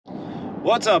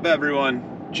What's up,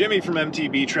 everyone? Jimmy from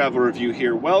MTB Travel Review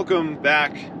here. Welcome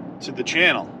back to the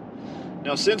channel.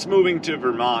 Now, since moving to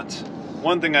Vermont,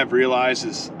 one thing I've realized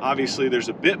is obviously there's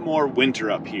a bit more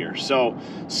winter up here. So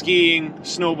skiing,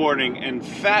 snowboarding, and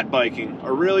fat biking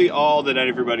are really all that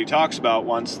everybody talks about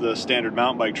once the standard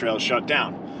mountain bike trails shut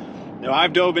down. Now,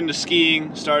 I've dove into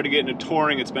skiing, started to get into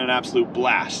touring. It's been an absolute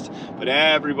blast, but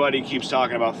everybody keeps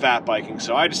talking about fat biking.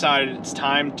 So I decided it's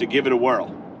time to give it a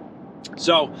whirl.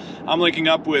 So I'm linking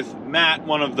up with Matt,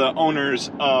 one of the owners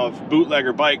of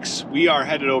Bootlegger Bikes. We are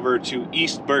headed over to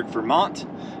East Burke, Vermont.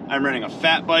 I'm renting a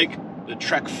fat bike, the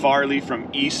Trek Farley from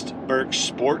East Burke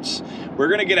Sports. We're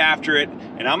gonna get after it,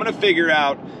 and I'm gonna figure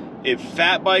out if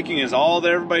fat biking is all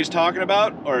that everybody's talking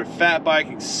about or if fat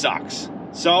biking sucks.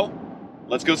 So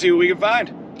let's go see what we can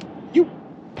find. You.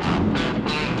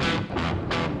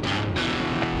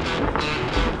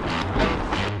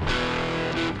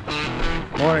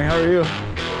 Morning, how are you?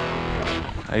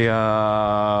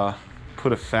 I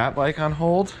put a fat bike on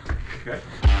hold. Okay.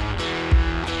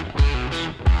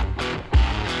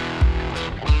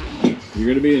 You're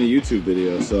gonna be in a YouTube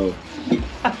video, so you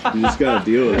just gotta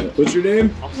deal with it. What's your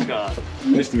name? I'm Scott.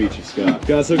 Nice to meet you, Scott.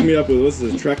 Guys, hook me up with, what's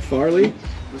this, Trek Farley?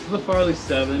 This is the Farley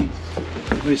 7.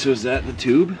 Wait, so is that the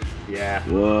tube? Yeah.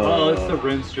 Whoa. Oh, it's the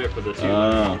rim strip for the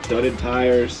tube. Studded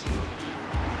tires.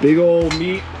 Big old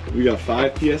meat. We got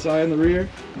 5 PSI in the rear.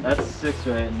 That's 6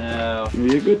 right now. It'll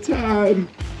be a good time.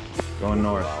 Going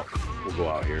north. We'll go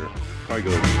out here. Probably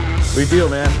go. Sweet deal,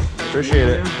 man. Appreciate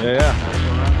it.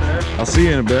 Yeah. I'll see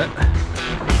you in a bit.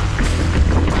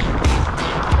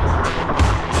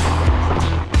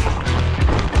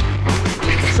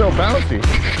 So bouncy.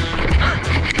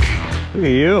 Look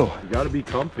at you. You gotta be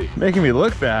comfy. Making me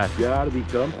look bad. You gotta be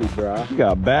comfy, bro. You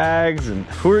got bags and...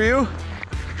 Who are you?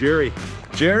 Jerry.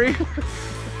 Jerry?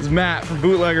 This is Matt from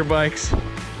Bootlegger Bikes.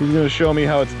 He's gonna show me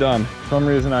how it's done. For some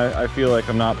reason I feel like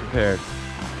I'm not prepared.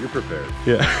 You're prepared.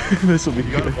 Yeah, this will be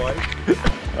You got good. a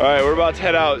bike? All right, we're about to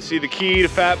head out. See, the key to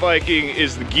fat biking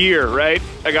is the gear, right?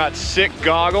 I got sick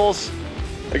goggles.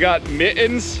 I got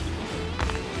mittens.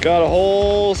 Got a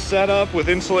whole setup with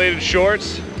insulated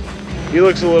shorts. He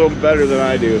looks a little better than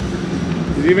I do.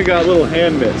 He's even got little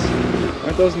hand mitts.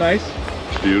 Aren't those nice?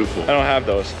 It's beautiful. I don't have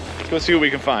those. Let's go see what we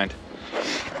can find.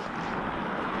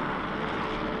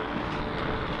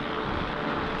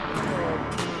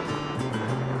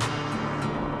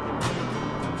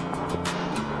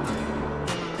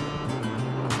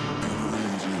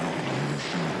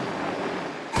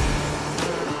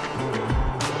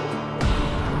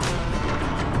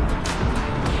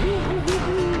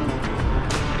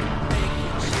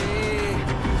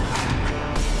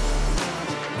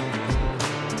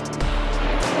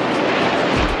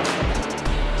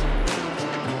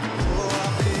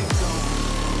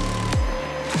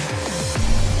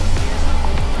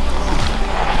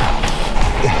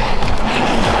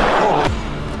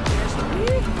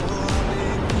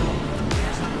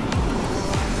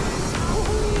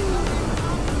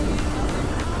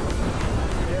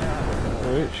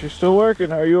 She's still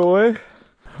working. Are you awake?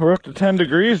 We're up to 10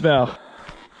 degrees now.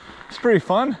 It's pretty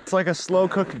fun. It's like a slow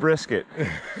cooked brisket.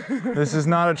 This is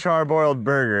not a charbroiled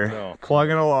burger. No.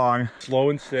 Plugging along.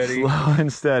 Slow and steady. Slow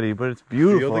and steady, but it's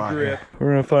beautiful. Feel the grip. We're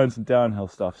gonna find some downhill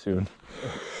stuff soon.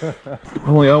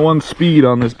 Only got 1 speed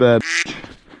on this bed.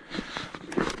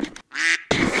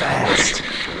 Fast.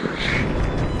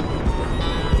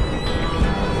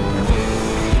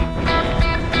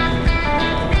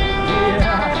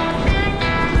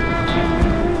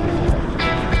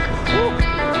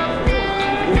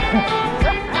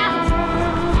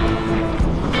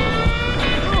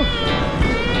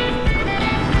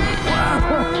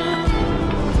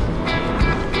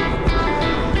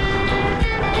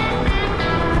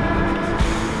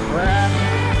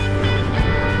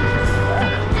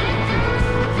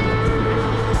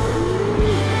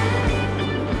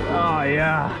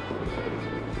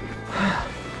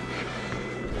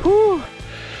 Whew.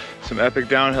 Some epic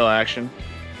downhill action.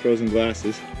 Frozen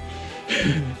glasses.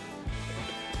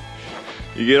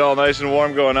 You get all nice and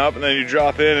warm going up, and then you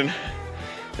drop in and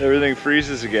everything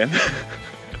freezes again.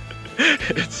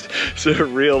 It's a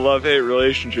real love-hate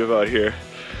relationship out here.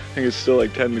 I think it's still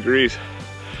like 10 degrees.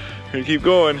 I'm gonna keep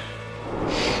going.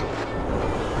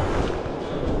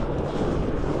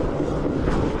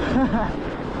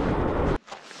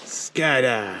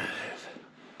 Skydive.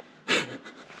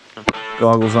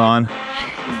 Goggles on.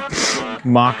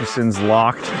 Moccasins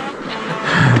locked.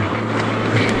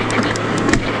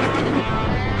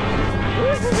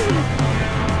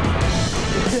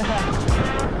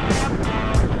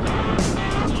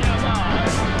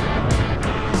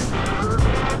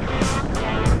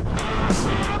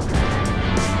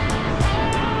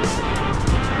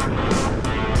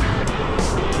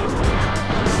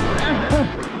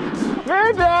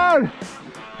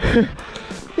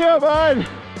 Yeah, bud.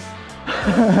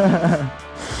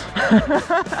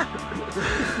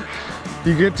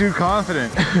 You get too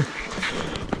confident.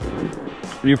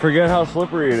 You forget how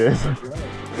slippery it is.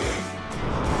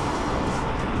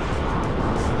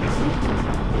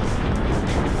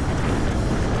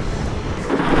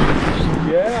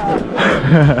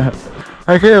 Yeah.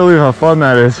 I can't believe how fun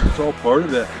that is. It's all part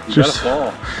of it. You Just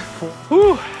gotta fall.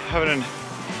 Whew, having an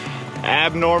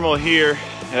abnormal here.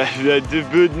 Having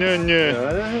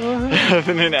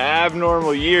an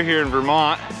abnormal year here in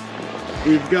Vermont.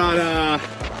 We've got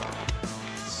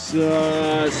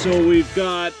so we've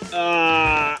got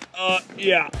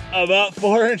yeah, about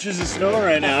 4 inches of snow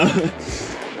right now.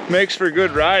 Makes for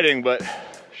good riding, but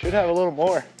should have a little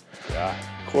more. Yeah.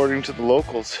 According to the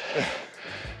locals.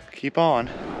 Keep on.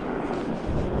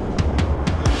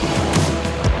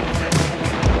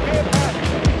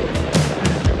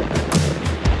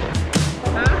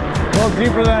 A little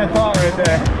deeper than I thought right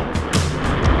there.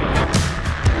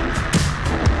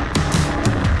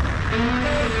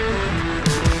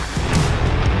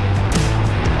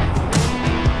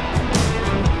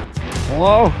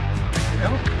 Hello?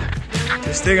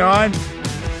 This thing on?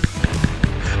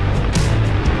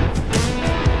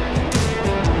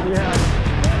 Yeah.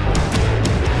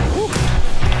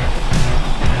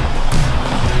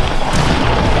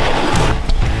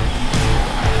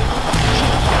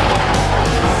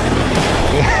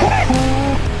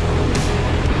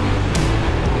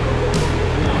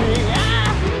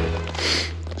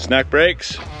 Snack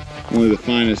breaks, only the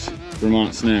finest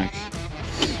Vermont snacks.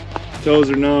 Toes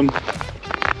are numb.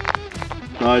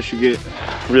 Probably should get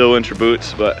real winter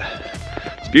boots, but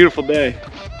it's a beautiful day.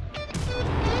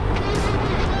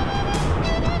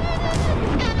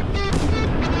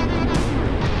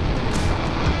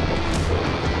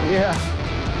 Yeah.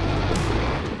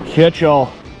 Catch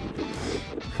all.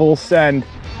 Full send.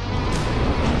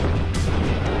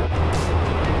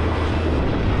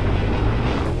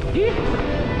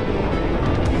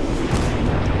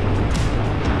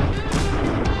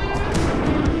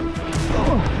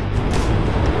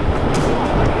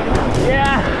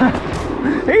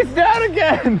 He's down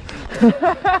again!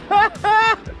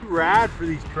 Rad for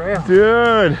these trails.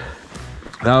 Dude,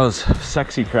 that was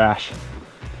sexy crash.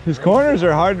 His corners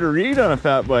are hard to read on a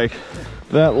fat bike.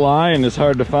 That line is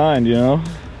hard to find, you know?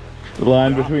 The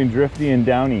line between drifty and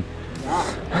downy.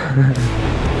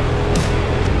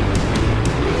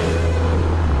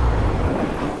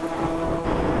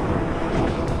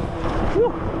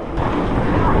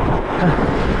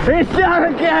 He's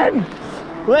down again!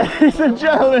 Ladies and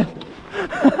gentlemen!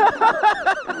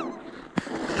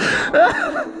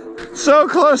 So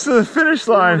close to the finish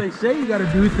line. They say you gotta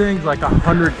do things like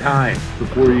 100 times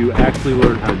before you actually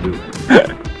learn how to do it.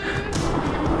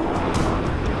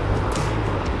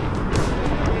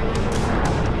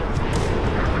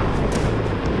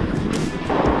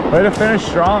 Way to finish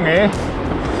strong, eh?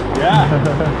 Yeah.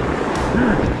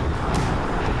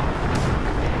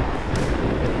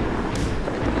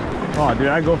 Oh, dude,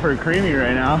 I'd go for a creamy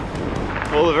right now.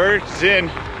 Well, the verdict's in.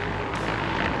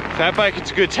 Fat bike,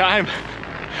 it's a good time.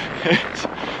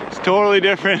 It's totally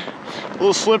different. A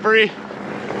little slippery,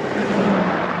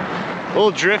 a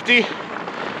little drifty.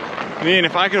 I mean,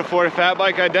 if I could afford a fat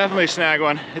bike, I'd definitely snag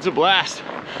one. It's a blast.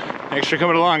 Thanks for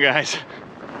coming along, guys.